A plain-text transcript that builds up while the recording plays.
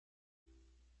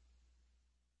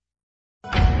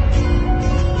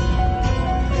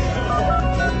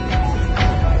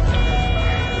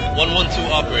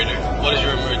What is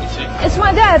your emergency? It's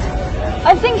my dad.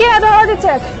 I think he had a heart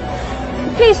attack.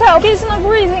 Please help. He's not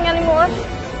breathing anymore.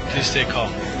 Please stay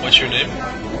calm. What's your name?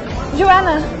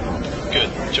 Joanna. Good,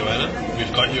 Joanna.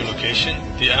 We've got your location.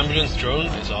 The ambulance drone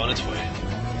is on its way.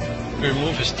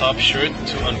 Remove his top shirt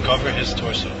to uncover his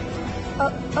torso.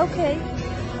 Okay.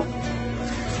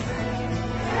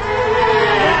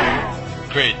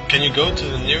 Great. Can you go to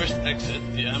the nearest exit?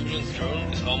 The ambulance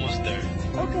drone is almost there.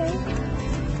 Okay.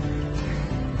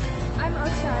 I'm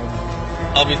outside.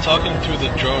 I'll be talking through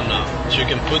the drone now, so you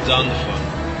can put down the phone.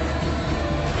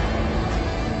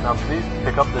 Now please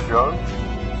pick up the drone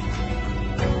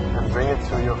and bring it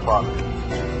to your father.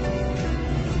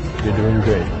 You're doing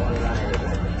great.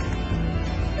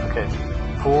 Okay,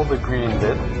 pull the green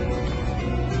lid.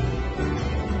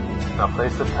 Now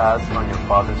place the pads on your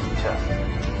father's chest.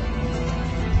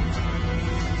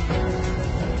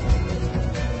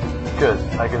 Good,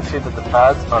 I can see that the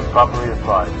pads are properly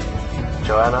applied.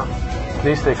 Joanna,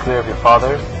 please stay clear of your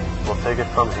father. We'll take it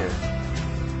from here.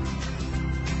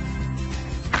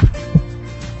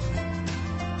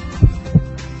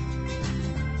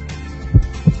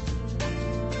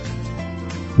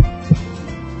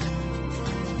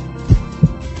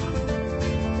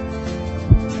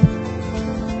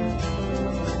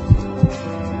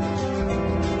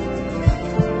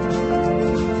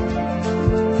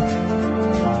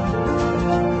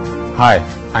 Hi,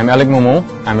 I'm Alec Momon.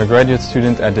 I'm a graduate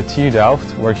student at the TU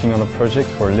Delft working on a project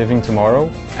for Living Tomorrow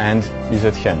and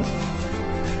UZ Gent.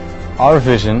 Our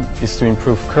vision is to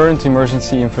improve current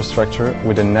emergency infrastructure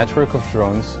with a network of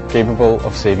drones capable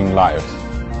of saving lives.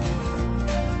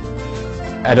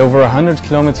 At over 100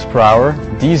 km per hour,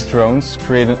 these drones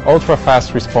create an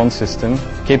ultra-fast response system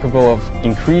capable of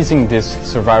increasing this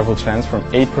survival chance from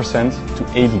 8% to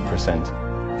 80%.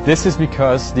 This is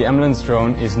because the ambulance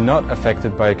drone is not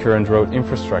affected by current road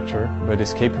infrastructure, but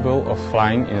is capable of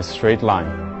flying in a straight line,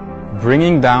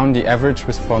 bringing down the average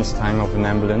response time of an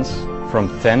ambulance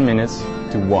from 10 minutes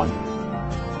to 1.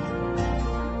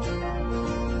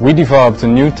 We developed a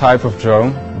new type of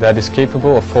drone that is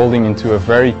capable of folding into a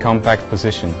very compact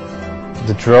position.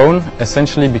 The drone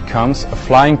essentially becomes a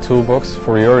flying toolbox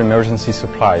for your emergency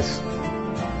supplies.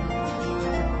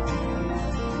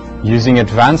 Using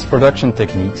advanced production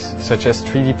techniques such as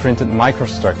 3D printed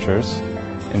microstructures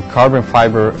and carbon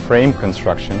fiber frame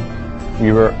construction,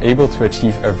 we were able to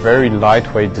achieve a very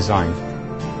lightweight design.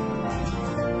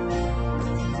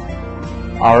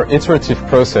 Our iterative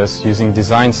process using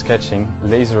design sketching,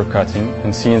 laser cutting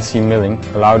and CNC milling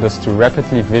allowed us to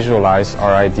rapidly visualize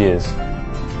our ideas.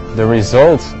 The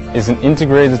result is an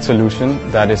integrated solution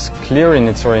that is clear in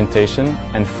its orientation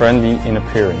and friendly in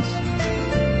appearance.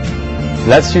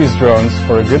 Let's use drones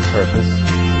for a good purpose.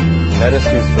 Let us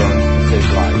use drones to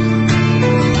save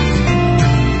lives.